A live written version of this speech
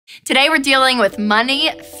Today we're dealing with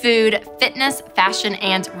money, food, fitness, fashion,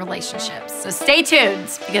 and relationships. So stay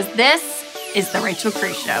tuned because this is the Rachel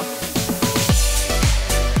Cruze Show.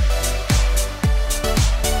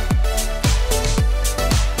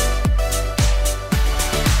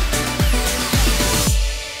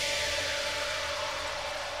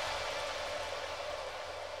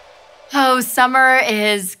 Oh, summer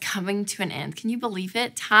is coming to an end. Can you believe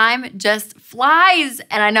it? Time just flies.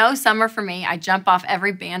 And I know summer for me, I jump off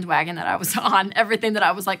every bandwagon that I was on, everything that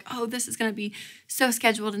I was like, oh, this is gonna be so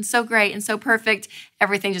scheduled and so great and so perfect.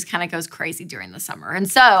 Everything just kind of goes crazy during the summer. And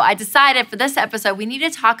so I decided for this episode, we need to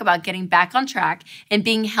talk about getting back on track and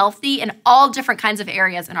being healthy in all different kinds of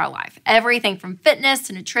areas in our life. Everything from fitness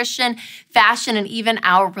to nutrition, fashion, and even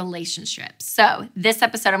our relationships. So this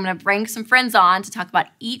episode, I'm gonna bring some friends on to talk about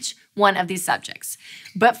each one of these subjects.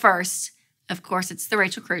 But first, of course, it's the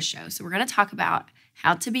Rachel Cruze Show. So we're going to talk about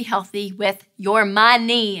how to be healthy with your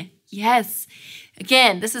money. Yes.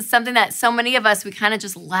 Again, this is something that so many of us, we kind of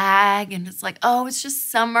just lag and it's like, oh, it's just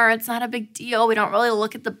summer. It's not a big deal. We don't really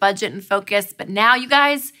look at the budget and focus. But now, you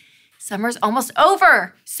guys, summer's almost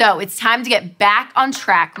over. So it's time to get back on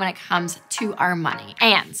track when it comes to our money.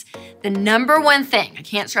 And the number one thing, I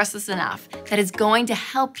can't stress this enough, that is going to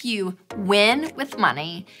help you win with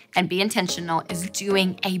money and be intentional is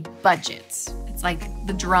doing a budget. It's like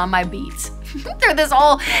the drum I beat through this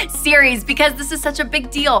whole series because this is such a big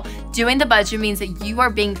deal. Doing the budget means that you are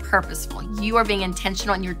being purposeful. You are being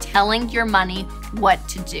intentional and you're telling your money what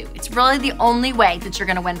to do. It's really the only way that you're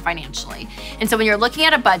gonna win financially. And so when you're looking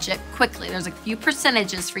at a budget, quickly, there's a few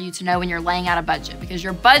percentages for you to know when you're laying out a budget because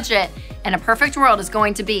your budget in a perfect world is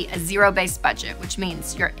going to be a zero-based budget, which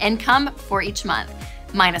means your income for each month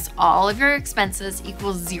minus all of your expenses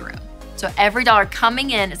equals zero. So every dollar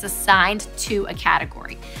coming in is assigned to a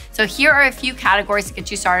category. So here are a few categories to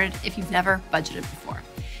get you started if you've never budgeted before.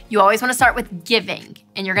 You always want to start with giving,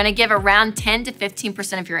 and you're going to give around 10 to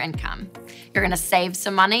 15% of your income. You're going to save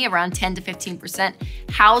some money, around 10 to 15%.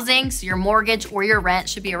 Housing, so your mortgage or your rent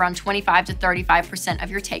should be around 25 to 35%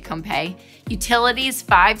 of your take-home pay. Utilities,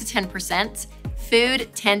 5 to 10%. Food,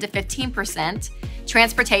 10 to 15%.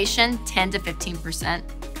 Transportation, 10 to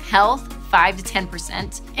 15%. Health, 5 to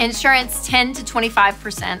 10%. Insurance, 10 to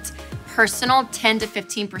 25%. Personal, 10 to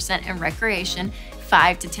 15%. And recreation,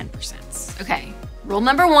 5 to 10%. Okay, rule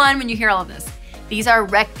number one when you hear all of this, these are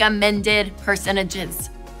recommended percentages.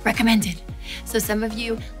 Recommended. So some of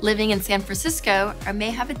you living in San Francisco may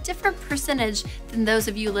have a different percentage than those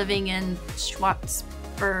of you living in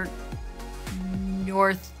Schwartzburg,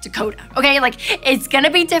 North Dakota. Okay, like it's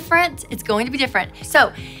gonna be different. It's going to be different.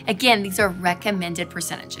 So again, these are recommended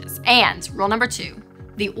percentages. And rule number two,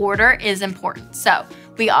 the order is important. So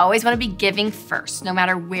we always wanna be giving first, no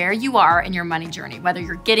matter where you are in your money journey, whether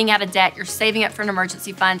you're getting out of debt, you're saving up for an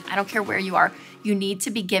emergency fund, I don't care where you are, you need to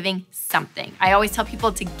be giving something. I always tell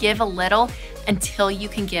people to give a little until you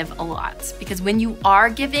can give a lot. Because when you are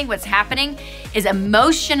giving, what's happening is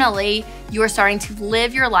emotionally, you are starting to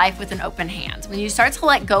live your life with an open hand. When you start to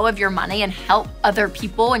let go of your money and help other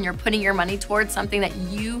people and you're putting your money towards something that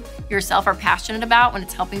you yourself are passionate about when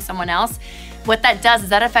it's helping someone else, what that does is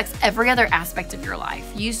that affects every other aspect of your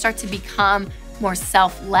life. You start to become more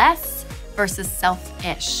selfless versus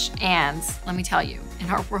selfish. And let me tell you, in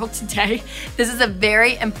our world today, this is a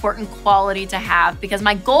very important quality to have because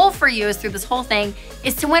my goal for you is through this whole thing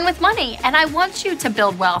is to win with money. And I want you to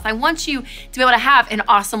build wealth. I want you to be able to have an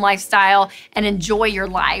awesome lifestyle and enjoy your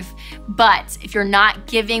life. But if you're not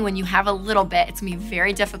giving when you have a little bit, it's gonna be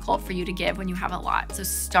very difficult for you to give when you have a lot. So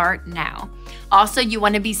start now. Also, you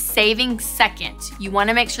wanna be saving second. You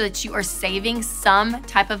wanna make sure that you are saving some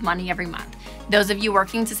type of money every month. Those of you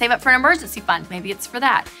working to save up for an emergency fund, maybe it's for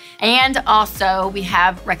that. And also we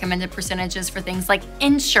have recommended percentages for things like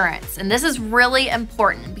insurance. And this is really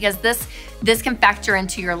important because this can factor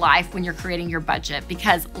into your life when you're creating your budget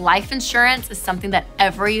because life insurance is something that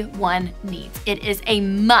everyone needs. It is a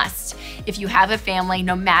must if you have a family,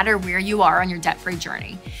 no matter where you are on your debt-free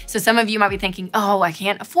journey. So some of you might be thinking, oh, I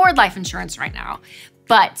can't afford life insurance right now.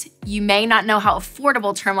 But you may not know how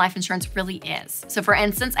affordable term life insurance really is. So for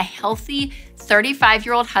instance, a healthy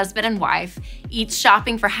 35-year-old husband and wife, each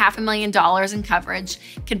shopping for $500,000 in coverage,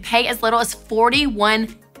 can pay as little as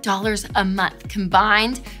 $41 a month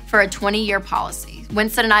combined for a 20-year policy.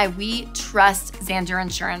 Winston and I, we trust Zander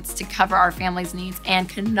Insurance to cover our family's needs and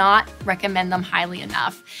cannot recommend them highly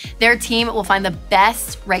enough. Their team will find the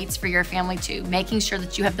best rates for your family too, making sure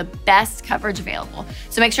that you have the best coverage available.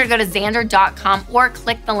 So make sure to go to Zander.com or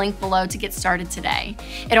click the link below to get started today.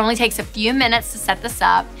 It only takes a few minutes to set this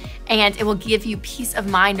up, And it will give you peace of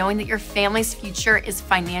mind knowing that your family's future is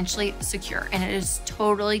financially secure, and it is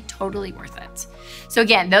totally, totally worth it. So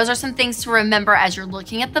again, those are some things to remember as you're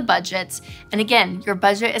looking at the budget. And again, your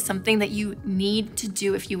budget is something that you need to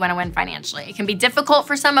do if you want to win financially. It can be difficult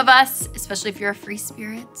for some of us, especially if you're a free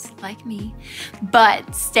spirit like me,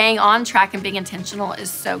 but staying on track and being intentional is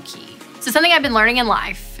so key. So something I've been learning in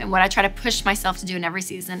life and what I try to push myself to do in every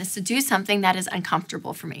season is to do something that is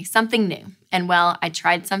uncomfortable for me, something new. And well, I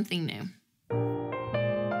tried something new.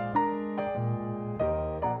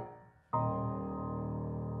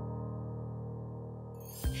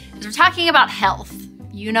 As we're talking about health,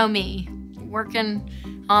 you know me, working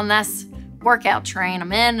on this workout train.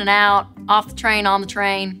 I'm in and out, off the train, on the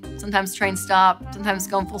train. Sometimes the train stop, sometimes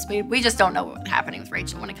it's going full speed. We just don't know what's happening with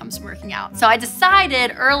Rachel when it comes to working out. So I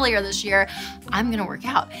decided earlier this year, I'm gonna work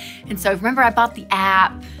out. And so remember I bought the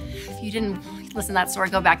app. If you didn't listen to that story,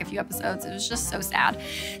 go back a few episodes. It was just so sad.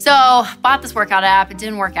 So bought this workout app, it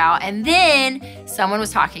didn't work out. And then someone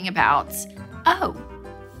was talking about,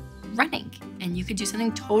 running. And you could do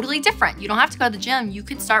something totally different. You don't have to go to the gym, you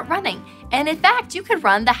could start running. And in fact, you could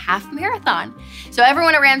run the half marathon. So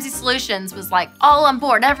everyone at Ramsey Solutions was like all on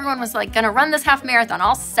board. Everyone was like gonna run this half marathon,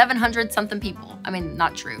 all 700 something people. I mean,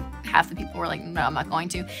 not true. Half the people were like, no, I'm not going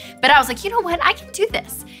to. But I was like, you know what, I can do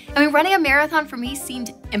this. I mean, running a marathon for me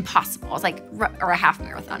seemed impossible. I was like, or a half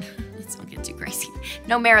marathon. Let's don't get too crazy.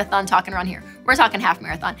 No marathon talking around here. We're talking half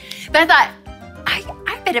marathon. But I thought,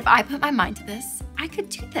 I bet if I put my mind to this, I could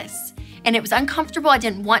do this. And it was uncomfortable. I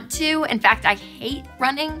didn't want to. In fact, I hate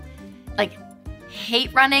running.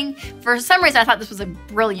 For some reason, I thought this was a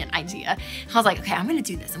brilliant idea. I was like, okay, I'm gonna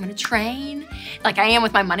do this. I'm gonna train like I am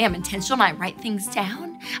with my money. I'm intentional and I write things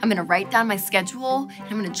down. I'm gonna write down my schedule and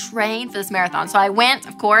I'm gonna train for this marathon. So I went,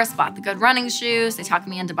 of course, bought the good running shoes. They talked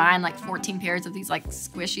me into buying like 14 pairs of these like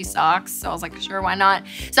squishy socks. So I was like, sure, why not?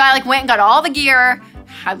 So I like went and got all the gear.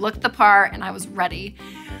 I looked the part and I was ready.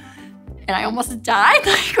 And I almost died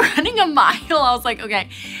like running a mile. I was like, okay,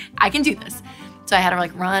 I can do this. So I had to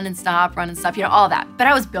like run and stop, you know, all that. But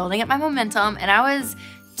I was building up my momentum and I was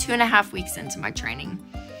 2.5 weeks into my training.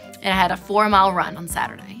 And I had a 4-mile run on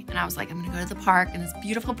Saturday. And I was like, I'm gonna go to the park, and this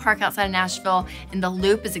beautiful park outside of Nashville, and the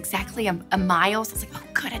loop is exactly a mile. So I was like, oh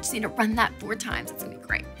good, I just need to run that 4 times. It's gonna be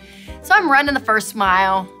great. So I'm running the first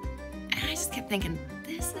mile and I just kept thinking,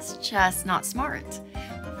 this is just not smart.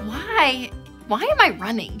 Why am I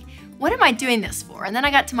running? What am I doing this for? And then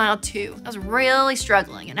I got to mile 2. I was really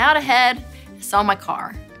struggling, and out ahead, I saw my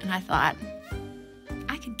car, and I thought,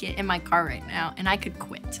 I could get in my car right now, and I could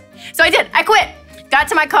quit. So I did, I quit. Got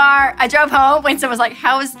to my car, I drove home. Winston was like,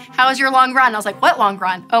 how was your long run? I was like, what long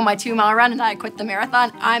run? Oh, my 2-mile run, and I quit the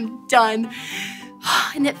marathon. I'm done.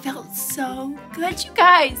 And it felt so good, you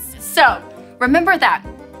guys. So remember that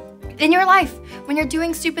in your life, when you're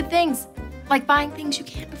doing stupid things, like buying things you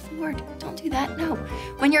can't afford. Don't do that, no.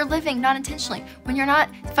 When you're living not intentionally, when you're not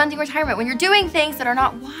funding retirement, when you're doing things that are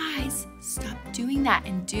not wise, stop doing that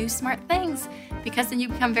and do smart things, because then you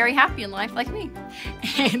become very happy in life like me.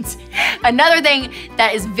 And another thing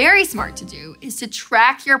that is very smart to do is to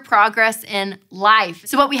track your progress in life.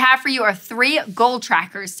 So what we have for you are 3 goal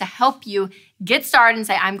trackers to help you get started and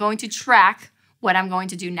say, I'm going to track what I'm going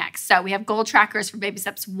to do next. So we have goal trackers for baby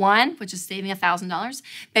steps 1, which is saving $1,000.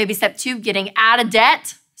 Baby step 2, getting out of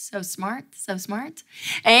debt. So smart, so smart.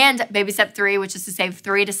 And baby step 3, which is to save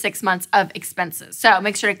 3 to 6 months of expenses. So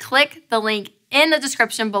make sure to click the link in the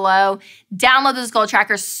description below, download those goal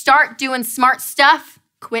trackers, start doing smart stuff,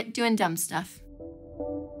 quit doing dumb stuff.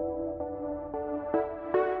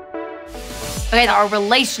 Okay, our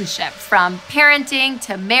relationship, from parenting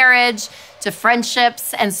to marriage to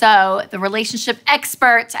friendships. And so the relationship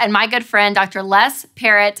expert and my good friend, Dr. Les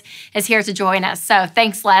Parrott, is here to join us. So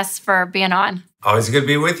thanks, Les, for being on. Always good to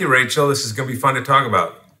be with you, Rachel. This is going to be fun to talk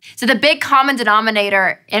about. So the big common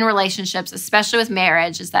denominator in relationships, especially with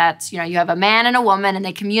marriage, is that, you know, you have a man and a woman and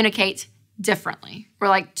they communicate differently. We're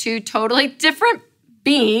like 2 totally different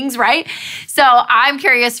beings, right? So I'm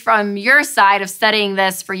curious, from your side of studying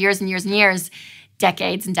this for years and years and years,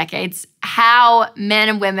 decades and decades, how men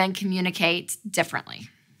and women communicate differently.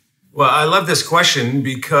 Well, I love this question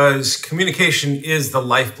because communication is the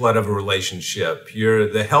lifeblood of a relationship.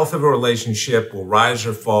 The health of a relationship will rise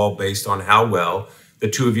or fall based on how well the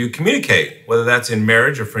 2 of you communicate, whether that's in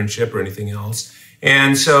marriage or friendship or anything else.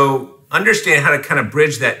 And so understand how to kind of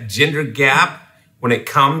bridge that gender gap when it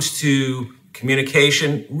comes to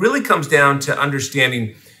communication really comes down to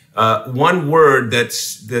understanding one word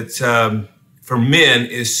that's for men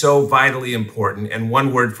is so vitally important, and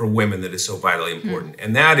one word for women that is so vitally important.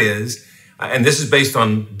 And that is, and this is based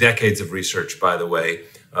on decades of research, by the way,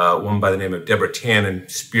 a woman by the name of Deborah Tannen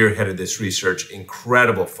spearheaded this research,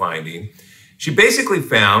 incredible finding. She basically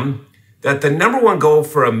found that the number one goal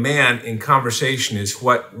for a man in conversation is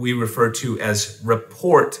what we refer to as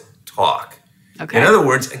report talk. Okay. In other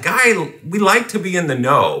words, a guy, we like to be in the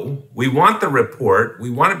know. We want the report. We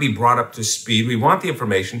want to be brought up to speed. We want the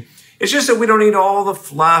information. It's just that we don't need all the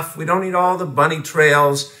fluff. We don't need all the bunny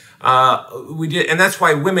trails. And that's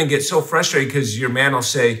why women get so frustrated, because your man will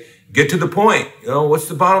say, get to the point. What's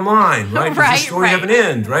the bottom line, right? Does the story have an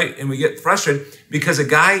end, right? And we get frustrated because a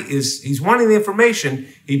guy he's wanting the information.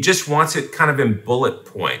 He just wants it kind of in bullet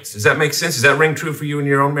points. Does that make sense? Does that ring true for you in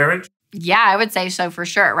your own marriage? Yeah, I would say so for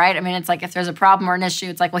sure, right? I mean, it's like if there's a problem or an issue,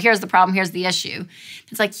 it's like, well, here's the problem, here's the issue.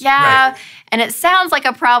 It's like, yeah, right. And it sounds like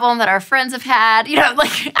a problem that our friends have had.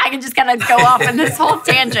 Like I can just kind of go off in this whole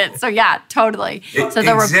tangent. So yeah, totally. So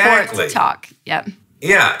the report talk, yeah.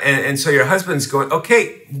 Yeah, and so your husband's going,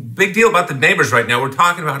 okay, big deal about the neighbors right now. We're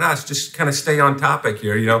talking about us. Just kind of stay on topic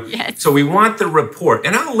here, Yes. So we want the report.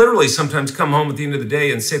 And I'll literally sometimes come home at the end of the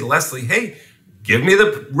day and say to Leslie, hey, give me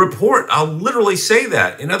the report. I'll literally say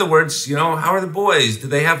that. In other words, how are the boys? Do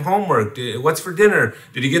they have homework? What's for dinner?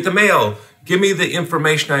 Did you get the mail? Give me the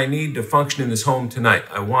information I need to function in this home tonight.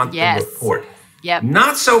 I want the report. Yep.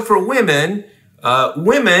 Not so for women.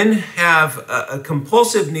 Women have a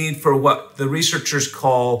compulsive need for what the researchers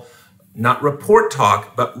call not report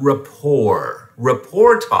talk, but rapport.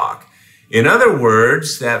 Rapport talk. In other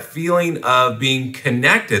words, that feeling of being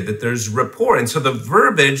connected, that there's rapport. And so the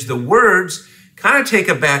verbiage, the words, kind of take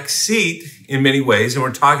a back seat in many ways, and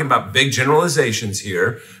we're talking about big generalizations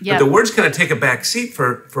here, but the words kind of take a back seat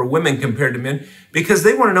for women compared to men, because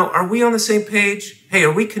they want to know, are we on the same page? Hey,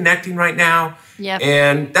 are we connecting right now? Yep.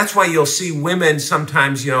 And that's why you'll see women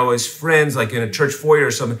sometimes, as friends, like in a church foyer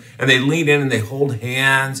or something, and they lean in and they hold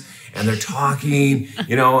hands and they're talking,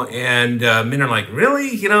 and men are like,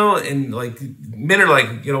 really? And like men are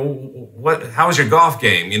like, how was your golf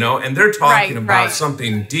game? And they're talking about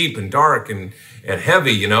something deep and dark and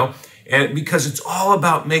heavy, and because it's all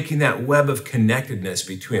about making that web of connectedness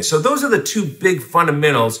between us. So those are the two big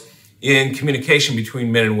fundamentals in communication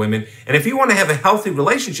between men and women. And if you want to have a healthy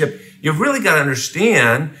relationship, you've really got to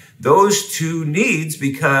understand those two needs,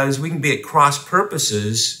 because we can be at cross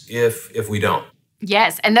purposes if we don't.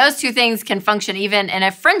 Yes, and those two things can function even in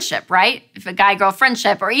a friendship, right? If a guy-girl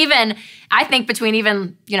friendship, or even, I think between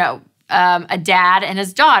even, a dad and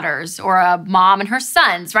his daughters, or a mom and her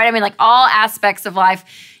sons, right? I mean, like all aspects of life,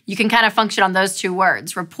 you can kind of function on those two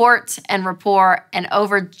words, report and rapport, and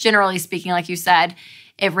over generally speaking, like you said,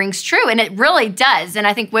 it rings true, and it really does. And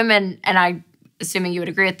I think women, and I, assuming you would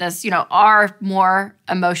agree with this, are more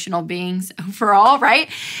emotional beings overall, right?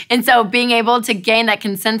 And so being able to gain that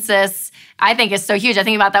consensus, I think, is so huge. I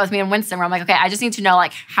think about that with me and Winston, where I'm like, okay, I just need to know,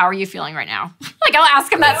 like, how are you feeling right now? Like, I'll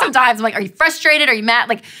ask him that sometimes. I'm like, are you frustrated? Are you mad?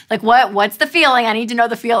 Like what's the feeling? I need to know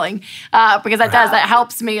the feeling, because that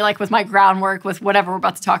helps me, like, with my groundwork, with whatever we're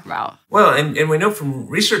about to talk about. Well, and we know from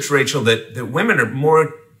research, Rachel, that women are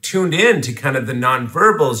more tuned in to kind of the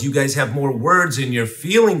nonverbals. You guys have more words in your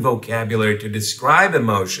feeling vocabulary to describe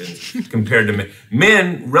emotions compared to men.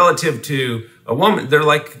 Men, relative to a woman, they're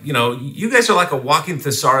like, you guys are like a walking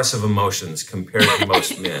thesaurus of emotions compared to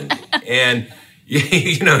most men. And,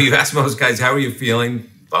 you ask most guys, how are you feeling?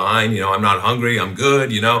 Fine. I'm not hungry. I'm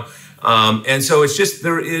good, and so it's just,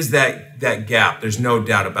 there is that gap. There's no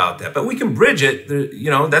doubt about that. But we can bridge it.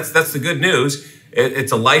 That's the good news.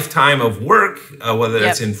 It's a lifetime of work, whether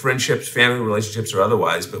it's in friendships, family relationships, or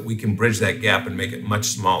otherwise, but we can bridge that gap and make it much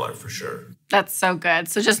smaller for sure. That's so good.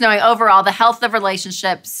 So just knowing overall the health of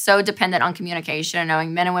relationships, so dependent on communication, and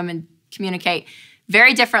knowing men and women communicate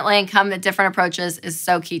very differently and come at different approaches is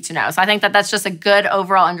so key to know. So I think that's just a good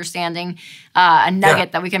overall understanding, a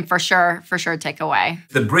nugget that we can for sure take away.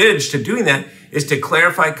 The bridge to doing that is to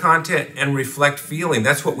clarify content and reflect feeling.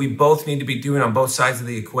 That's what we both need to be doing on both sides of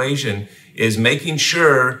the equation, is making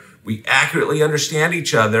sure we accurately understand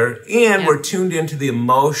each other and we're tuned into the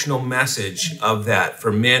emotional message of that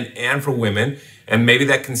for men and for women. And maybe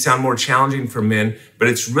that can sound more challenging for men, but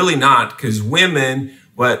it's really not, because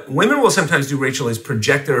what women will sometimes do, Rachel, is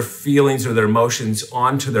project their feelings or their emotions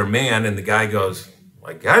onto their man, and the guy goes,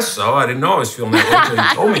 I guess so. I didn't know I was feeling that way until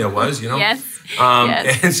you told me I was,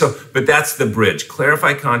 Yes. And so, but that's the bridge.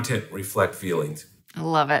 Clarify content, reflect feelings. I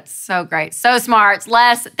love it. So great. So smart.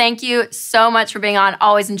 Les, thank you so much for being on.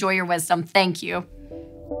 Always enjoy your wisdom. Thank you.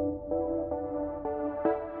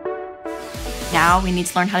 Now we need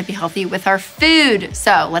to learn how to be healthy with our food.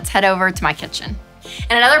 So let's head over to my kitchen.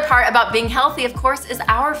 And another part about being healthy, of course, is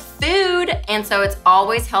our food. And so it's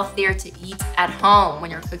always healthier to eat at home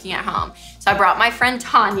when you're cooking at home. So I brought my friend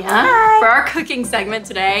Tanya for our cooking segment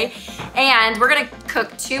today. And we're gonna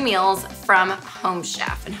cook 2 meals from Home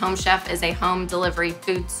Chef. And Home Chef is a home delivery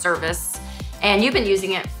food service. And you've been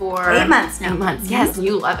using it for 8 months now. 8 months, yes,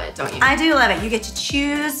 you love it, don't you? I do love it. You get to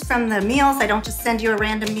choose from the meals. I don't just send you a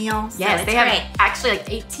random meal. Yes, so they have actually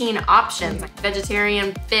like 18 options, like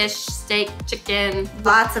vegetarian, fish, steak, chicken.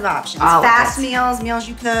 Lots of options. All Fast meals, meals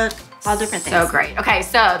you cook, all different things. So great. Okay,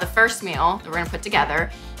 so the first meal that we're gonna put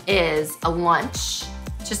together is a lunch,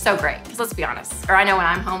 which is so great, because let's be honest, or I know when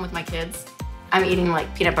I'm home with my kids, I'm eating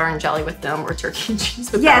like peanut butter and jelly with them or turkey and cheese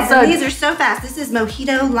with them. Yes, so these are so fast. This is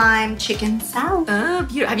mojito lime chicken salad. Oh,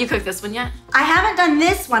 beautiful. Have you cooked this one yet? I haven't done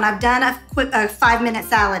this one. I've done a quick 5-minute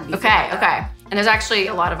salad before. Okay. And there's actually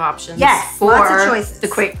a lot of options. Yes, for lots of choices. The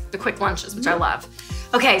quick lunches, which I love.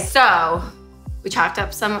 Okay, so we chopped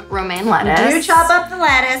up some romaine lettuce. We do chop up the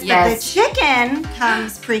lettuce, Yes. but the chicken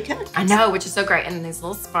comes pre-cooked. I know, which is so great. And these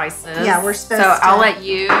little spices. Yeah, we're supposed to. So I'll to- let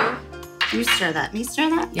you. You stir that. Me stir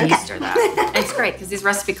that? Yeah, okay. you stir that. It's great because these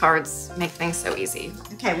recipe cards make things so easy.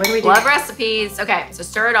 Okay, what do we do? Love recipes. Okay, so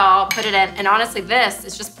stir it all, put it in, and honestly, this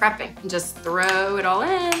is just prepping. And just throw it all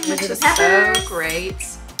in. Which is so great.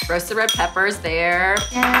 Roasted red peppers there.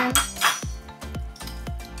 And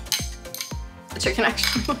The chicken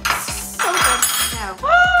actually looks so good.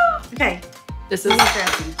 no. Okay. This is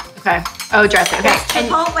dressing. okay. Oh, dressing. Okay, and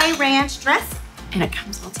Chipotle ranch dressing. it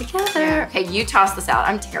comes all together. Okay, you toss the salad.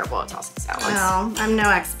 I'm terrible at tossing salads. Well, I'm no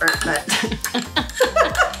expert, but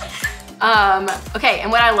Okay,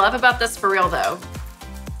 and what I love about this for real though,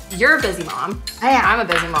 you're a busy mom. I am. I'm a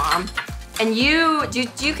busy mom. And you, do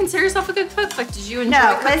you consider yourself a good cook? Like, did you enjoy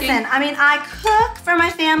no, cooking? listen, I mean, I cook for my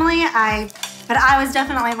family. But I was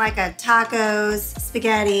definitely like a tacos,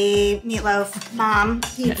 spaghetti, meatloaf mom,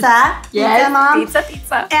 pizza, pizza mom.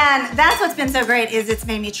 Pizza. And that's what's been so great is it's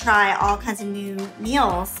made me try all kinds of new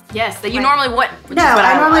meals. Yes, that you normally wouldn't. Which No, is what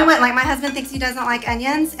I normally love. wouldn't. Like my husband thinks he doesn't like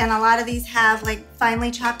onions, and a lot of these have like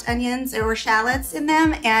finely chopped onions or shallots in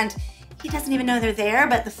them, and he doesn't even know they're there,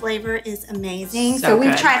 but the flavor is amazing. So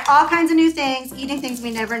we've good. tried all kinds of new things, eating things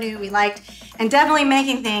we never knew we liked, and definitely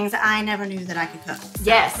making things I never knew that I could cook. So,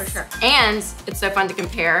 Yes, for sure. And it's so fun to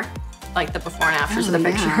compare, like the before and afters of the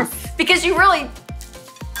picture, yeah. because you really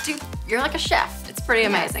do. You're like a chef. It's pretty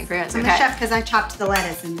amazing. Pretty amazing. I'm a chef because I chopped the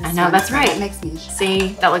lettuce in this. I know, one, that's so right. That makes me a chef. See,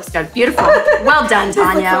 that looks good. Beautiful. Well done, This looks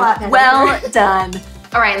a Tanya. lot better. Well done.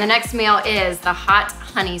 All right, and the next meal is the hot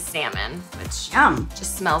honey salmon, which Yum.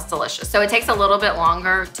 just smells delicious. So it takes a little bit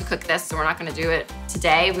longer to cook this, so we're not gonna do it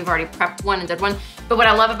today. We've already prepped one and did one. But what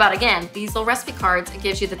I love about, again, these little recipe cards, it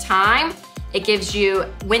gives you the time, it gives you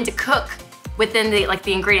when to cook within the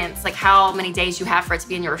ingredients, like how many days you have for it to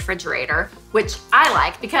be in your refrigerator, which I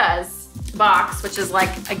like because the box, which is like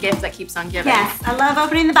a gift that keeps on giving. Yes, I love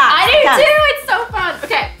opening the box. I do Yes. too, it's so fun.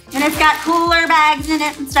 Okay. And it's got cooler bags in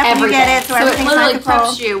it and stuff when you Everything. get it, so it everything's literally like a pro.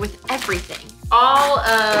 preps you with everything. All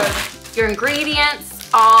of your ingredients,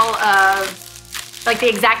 all of like the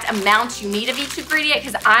exact amount you need of each ingredient,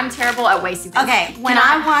 because I'm terrible at wasting things. Okay, when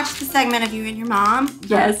I watched the segment of you and your mom,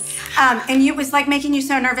 Yes. and it was like making you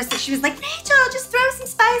so nervous that she was like, Rachel, just throw some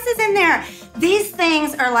spices in there. These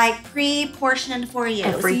things are like pre-portioned for you. So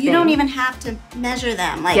Everything. you don't even have to measure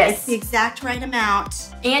them. Like Yes. it's the exact right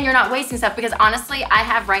amount. And you're not wasting stuff, because honestly, I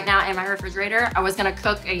have right now in my refrigerator, I was gonna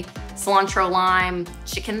cook a cilantro lime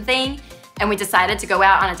chicken thing, and we decided to go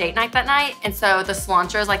out on a date night that night. And so the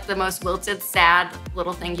cilantro is like the most wilted, sad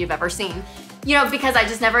little thing you've ever seen. You know, because I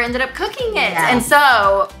just never ended up cooking it. Yeah. And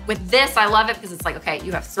so with this, I love it because it's like, okay,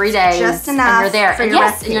 you have 3 days Just enough and you're there. for And your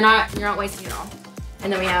yes, recipe. and you're not wasting it all.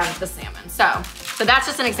 And then we have the salmon. So that's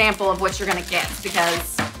just an example of what you're gonna get,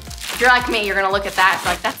 because if you're like me, you're gonna look at that and be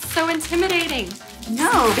like, that's so intimidating.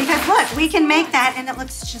 No, because look, we can make that and it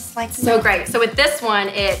looks just like So great. So with this one,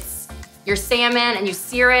 it's your salmon and you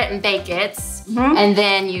sear it and bake it. Mhm. And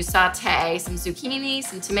then you saute some zucchini,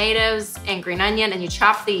 some tomatoes, and green onion, and you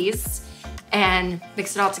chop these and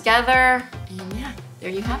mix it all together. And yeah, there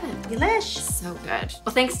you have it. delish. So good.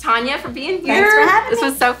 Well, thanks, Tanya, for being here. Thanks for having This me.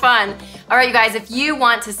 was so fun. All right, you guys, if you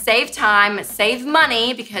want to save time, save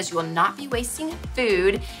money, because you will not be wasting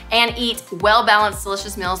food, and eat well-balanced,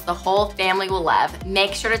 delicious meals the whole family will love,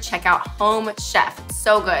 make sure to check out Home Chef. It's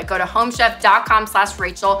so good. Go to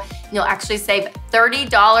homechef.com/Rachel, and you'll actually save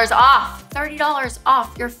 $30 off. $30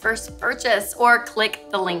 off your first purchase, or click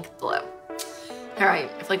the link below. All right,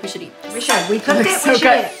 I feel like we should eat. We should. We cooked it, So we should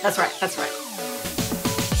good. eat it. That's right, that's right.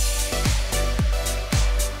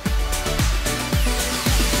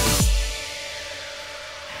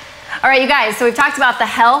 All right, you guys, so we've talked about the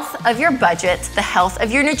health of your budget, the health of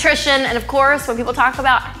your nutrition, and of course, when people talk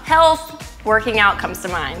about health, working out comes to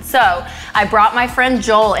mind. So I brought my friend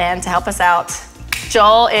Joel in to help us out.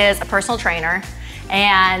 Joel is a personal trainer,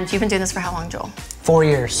 and you've been doing this for how long, Joel? 4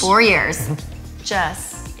 years. 4 years.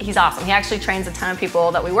 He's awesome. He actually trains a ton of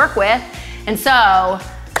people that we work with, and so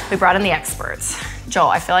we brought in the experts. Joel,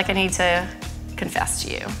 I feel like I need to confess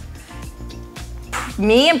to you.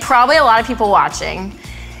 Me and probably a lot of people watching,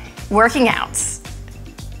 working out,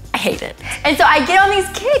 I hate it. And so I get on these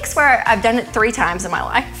kicks where I've done it 3 times in my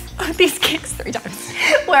life. These kicks 3 times,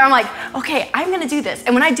 where I'm like, okay, I'm gonna do this.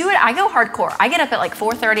 And when I do it, I go hardcore. I get up at like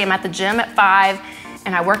 4:30, I'm at the gym at 5,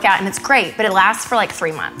 and I work out, and it's great, but it lasts for like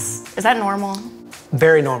 3 months. Is that normal?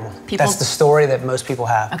 Very normal. That's the story that most people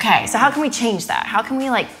have. Okay, so how can we change that? How can we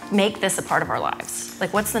like make this a part of our lives?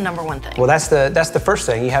 Like, what's the #1 thing? Well, that's the first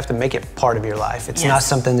thing. You have to make it part of your life. It's not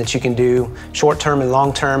something that you can do short-term and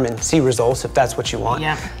long-term and see results if that's what you want.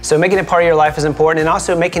 Yeah. So making it part of your life is important, and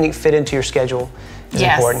also making it fit into your schedule is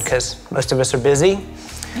important, because most of us are busy.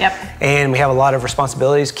 Yep. And we have a lot of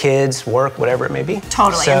responsibilities, kids, work, whatever it may be.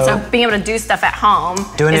 Totally, and so being able to do stuff at home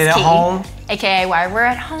Doing it at home. AKA why we're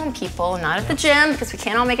at home, people, not at the gym, because we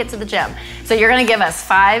can't all make it to the gym. So you're gonna give us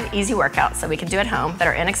 5 easy workouts that we can do at home that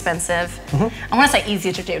are inexpensive. I wanna say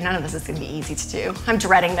easy to do. None of this is gonna be easy to do. I'm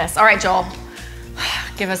dreading this. All right, Joel,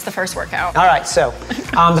 give us the first workout. All right, so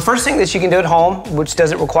the first thing that you can do at home, which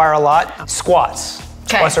doesn't require a lot, squats.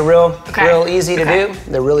 Squats are real easy to do.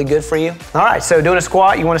 They're really good for you. All right, so doing a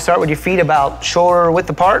squat, you want to start with your feet about shoulder width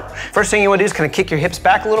apart. First thing you want to do is kind of kick your hips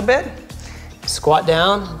back a little bit. Squat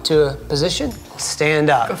down to a position,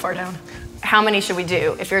 stand up. Go far down. How many should we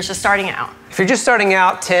do if you're just starting out? If you're just starting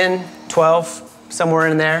out, 10, 12, somewhere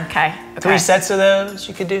in there. Okay. 3 sets of those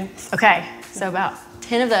you could do. Okay, so about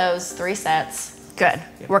 10 of those, 3 sets. Good.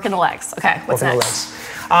 Working the legs. Okay, what's Working next?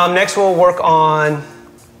 the legs. Next we'll work on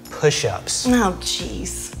push-ups. Oh,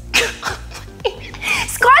 jeez.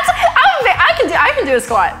 Squats? I can do a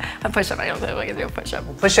squat. A push-up, I don't know if I can do a push-up.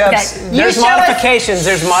 Push-ups, Okay. there's modifications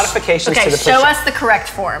to the push-up. Show us the correct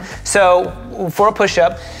form. So for a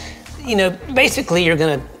push-up, basically you're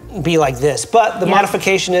gonna be like this, but the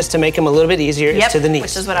modification is to make them a little bit easier is to the knees.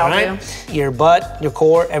 Which is what I'll do. Your butt, your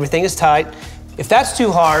core, everything is tight. If that's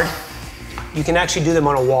too hard, you can actually do them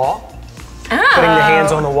on a wall. Putting the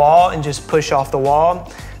hands on the wall and just push off the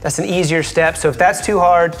wall. That's an easier step. So if that's too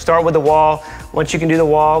hard, start with the wall. Once you can do the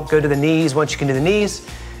wall, go to the knees. Once you can do the knees,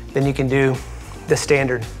 then you can do the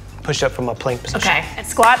standard push-up from a plank position. Okay, and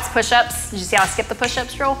squats, push-ups. Did you see how I skipped the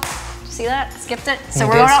push-ups, Joel? Did you see that? Skipped it. So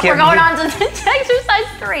we're going on to exercise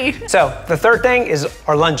 3. So the third thing is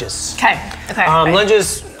our lunges. Okay.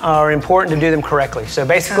 Lunges are important to do them correctly. So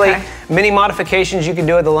basically, many modifications you can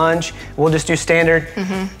do at the lunge. We'll just do standard.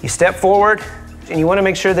 You step forward, and you want to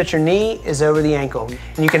make sure that your knee is over the ankle.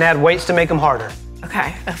 And you can add weights to make them harder.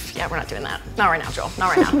 Okay. Yeah, we're not doing that. Not right now, Joel.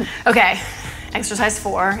 Not right now. Okay. Exercise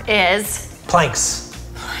 4 is planks.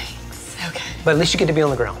 Okay. But at least you get to be on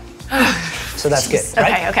the ground. So that's good,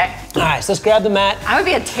 right? Okay. All right, so let's grab the mat. I would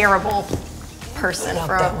be a terrible person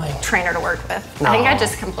for a trainer to work with. I think I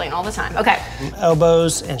just complain all the time. Okay.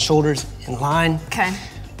 Elbows and shoulders in line. Okay.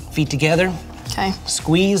 Feet together. Okay.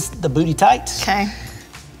 Squeeze the booty tight. Okay.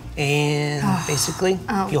 And basically,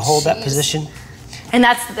 you'll hold that position. And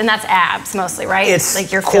that's abs mostly, right? It's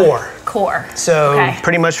like your core. Core. So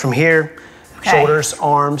pretty much from here, shoulders,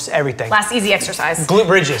 arms, everything. Last easy exercise. Glute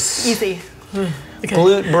bridges. Easy. Okay.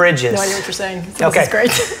 Glute bridges. No idea what you're saying. This is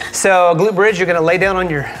great. So glute bridge, you're gonna lay down on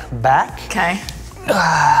your back. Okay.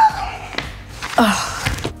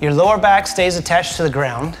 Your lower back stays attached to the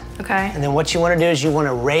ground. Okay. And then what you wanna do is you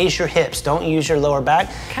wanna raise your hips. Don't use your lower back.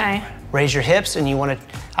 Okay. Raise your hips, and you wanna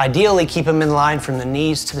ideally keep them in line from the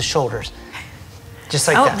knees to the shoulders. Just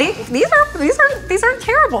like that. These aren't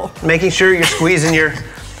terrible. Making sure you're squeezing your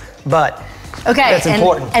butt. Okay. That's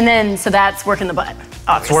important. And then, so that's working the butt.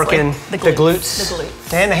 It's working the glutes. The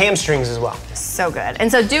glutes. And the hamstrings as well. So good. And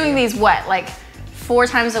so doing these what? Like 4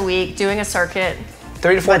 times a week, doing a circuit?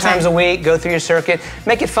 3 to 4 times a week, go through your circuit.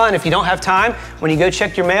 Make it fun. If you don't have time, when you go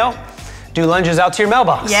check your mail, do lunges out to your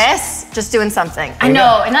mailbox. Yes, just doing something. I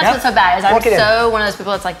know, and that's what's so bad, is I'm so one of those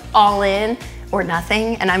people that's like all in or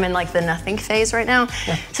nothing, and I'm in like the nothing phase right now.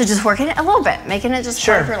 So just working it a little bit, making it just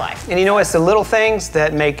part of your life. And you know, it's the little things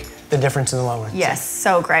that make the difference in the long run. Yes,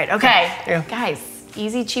 so great. Okay, guys,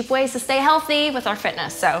 easy, cheap ways to stay healthy with our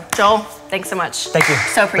fitness. So Joel, thanks so much. Thank you.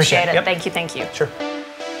 So appreciate it. Yep. Thank you. Sure.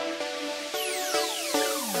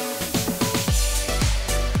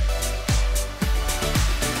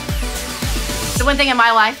 The one thing in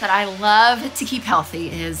my life that I love to keep healthy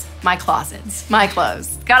is my closets, my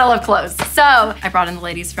clothes. Gotta love clothes. So I brought in the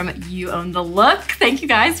ladies from You Own the Look. Thank you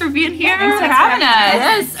guys for being here. Thanks for having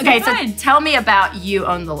us. Yes. Okay, so tell me about You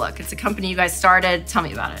Own the Look. It's a company you guys started. Tell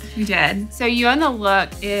me about it. We did. So You Own the Look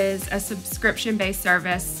is a subscription-based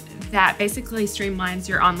service that basically streamlines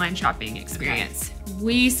your online shopping experience.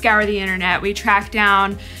 We scour the internet. We track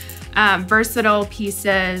down versatile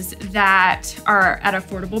pieces that are at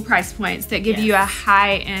affordable price points that give you a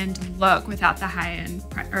high-end look without the high-end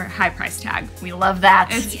or high price tag. We love that.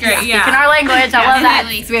 It's great, yeah. Speaking our language, I love that.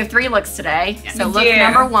 Definitely. So we have 3 looks today. So We look do.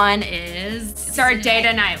 number 1 is... It's our day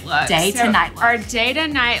to night look. Day to night look. Our day to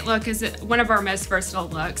night look is one of our most versatile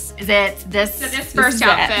looks. Is it this? So this first is it.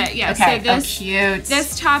 outfit, yeah. Okay. So this, cute.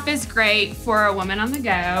 This top is great for a woman on the go.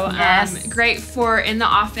 Yes. Great for in the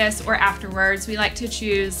office or afterwards. We like to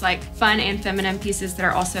choose like fun and feminine pieces that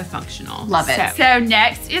are also functional. Love it. So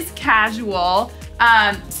next is casual.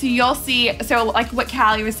 So you'll see, so like what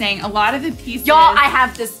Callie was saying, a lot of the pieces. Y'all, I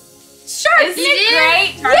have this shirt. Isn't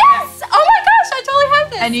it great? Yes. Oh my gosh, I totally have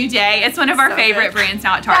this. A New Day. It's one of our So favorite good. brands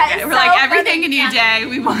now at That Target. is We're so like, everything funny. a New Day,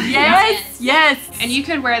 we want. Yes. And you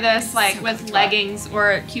could wear this like with leggings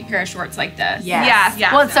or a cute pair of shorts like this. Yes.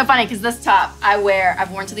 Yeah. Well, it's so funny because this top I've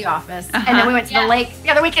worn to the office, and then we went to the lake the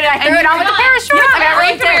other weekend and I threw And it on with a pair of shorts. Yeah, I got I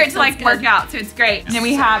really really wear it to so like it's work good. out, so it's great. And then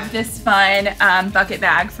we have this fun bucket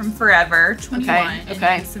bag from Forever 21.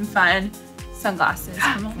 Okay. And some fun sunglasses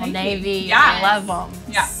from Old Old Navy. Navy. Yes. I love them.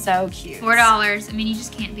 Yeah. So cute. $4. I mean, you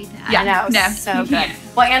just can't beat that. Yeah. I know. No, So you good. can't.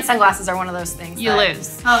 Well, and sunglasses are one of those things You that-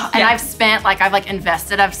 lose. And Yeah. I've spent I've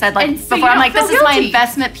invested. I've said And so before you I'm don't like, this feel is my guilty.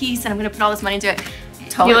 investment piece, and I'm gonna put all this money into it.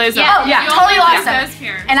 Totally. You lose Yeah. them. Yeah, You totally only lost lose them. those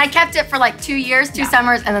pairs. And I kept it for like 2 years, 2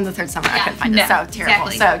 summers, and then the 3rd summer I Yeah. couldn't find it. No. So terrible.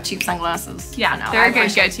 Exactly. So cheap sunglasses. Yeah, I know. they're I a good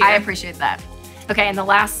appreciate- go-to. I appreciate that. Okay, and the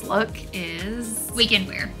last look is Weekend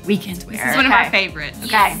wear. weekend wear. This is one of our favorites. Okay.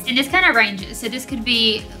 Yes. And this kind of ranges. So this could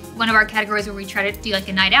be one of our categories where we try to do like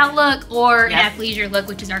a night out look or Yeah. an athleisure look,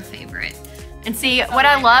 which is our favorite. And see, what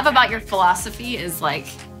I love about your philosophy is like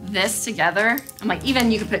this together. I'm like,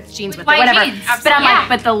 even you could put jeans with it, White whatever. jeans. But I'm Yeah. like,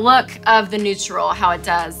 but the look of the neutral, how it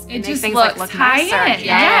does, It makes just things looks look high nicer. end.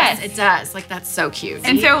 Yes, Yes. it does. Like that's so cute.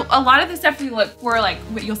 And See? so a lot of the stuff we look for, like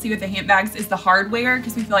what you'll see with the handbags, is the hardware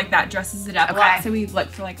because we feel like that dresses it up a Okay. lot. So we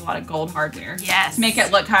look for like a lot of gold hardware. Yes. To make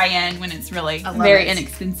it look high end when it's really I a love very it.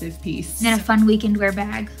 inexpensive piece. And then a fun weekend wear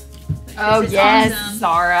bag. Oh This is yes, awesome.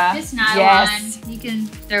 Zara. It's nylon. Yes. You can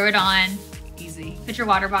throw it on, easy. put your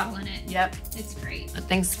water bottle in it. Yep. It's great. Let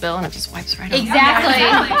things spill and it just wipes right off.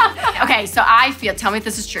 Exactly. Okay, so I feel, tell me if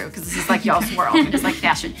this is true, because this is like y'all's world. It's like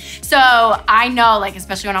fashion. So I know, like,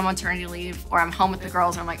 especially when I'm on maternity leave or I'm home with the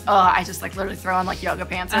girls and I'm like, oh, I just like literally throw on like yoga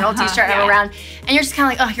pants and an old t-shirt and I go around. And you're just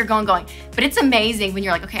kind of like, oh, you're going. But it's amazing when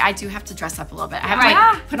you're like, okay, I do have to dress up a little bit. I have to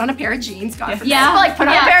like put on a pair of jeans, God forbid. Yeah. But, like put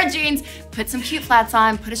on Yeah. a pair of jeans, put some cute flats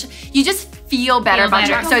on, put a you just feel better Feel about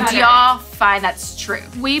better. your, so do Better. y'all find that's true?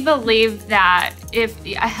 We believe that if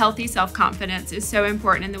a healthy self-confidence is so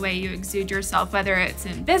important in the way you exude yourself, whether it's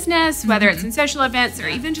in business, whether it's in social events, or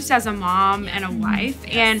even just as a mom and a wife.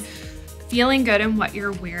 And feeling good in what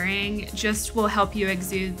you're wearing just will help you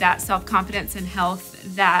exude that self-confidence and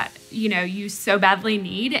health that, you know, you so badly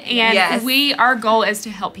need. And Yes. our goal is to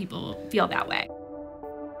help people feel that way.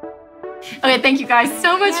 Okay, thank you guys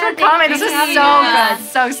so much for coming. This is so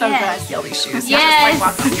good. So good. Feel these shoes. Yes. Just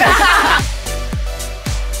like walk.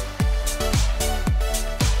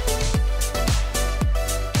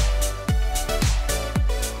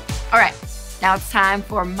 All right, now it's time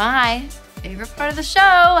for my favorite part of the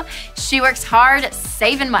show. She works hard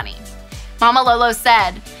saving money. Mama Lolo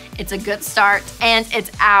said, it's a good start and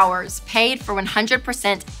it's ours, paid for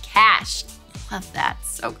 100% cash. Love that,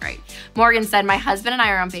 so great. Morgan said, my husband and I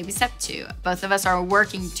are on baby step 2. Both of us are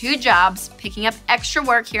working 2 jobs, picking up extra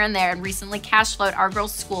work here and there, and recently cash flowed our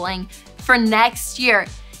girls' schooling for next year.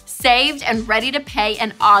 Saved and ready to pay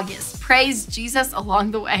in August. Praise Jesus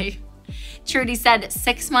along the way. Trudy said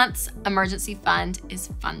 6 months emergency fund is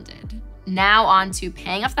funded. Now on to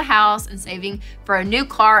paying off the house and saving for a new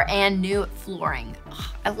car and new flooring. Ugh,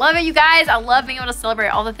 I love it, you guys. I love being able to celebrate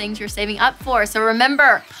all the things you're saving up for. So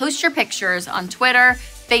remember, post your pictures on Twitter,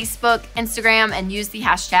 Facebook, Instagram, and use the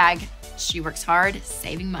hashtag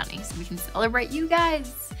 #SheWorksHardSavingMoney so we can celebrate you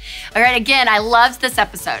guys. All right, again, I loved this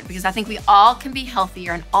episode because I think we all can be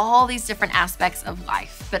healthier in all these different aspects of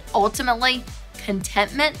life. But ultimately,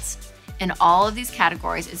 contentment in all of these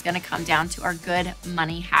categories is gonna come down to our good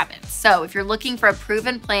money habits. So if you're looking for a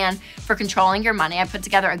proven plan for controlling your money, I put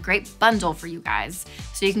together a great bundle for you guys.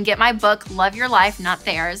 So you can get my book, Love Your Life, Not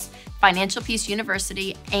Theirs, Financial Peace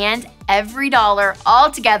University, and Every Dollar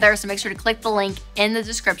all together. So make sure to click the link in the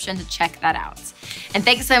description to check that out. And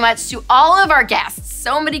thank you so much to all of our guests.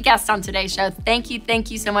 So many guests on today's show. Thank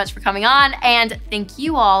you so much for coming on, and thank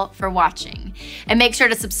you all for watching. And make sure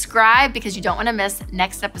to subscribe because you don't want to miss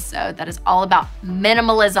next episode that is all about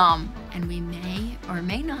minimalism. And we may or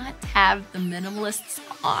may not have the minimalists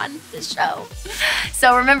on the show.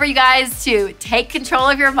 So remember, you guys, to take control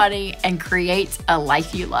of your money and create a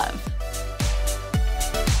life you love.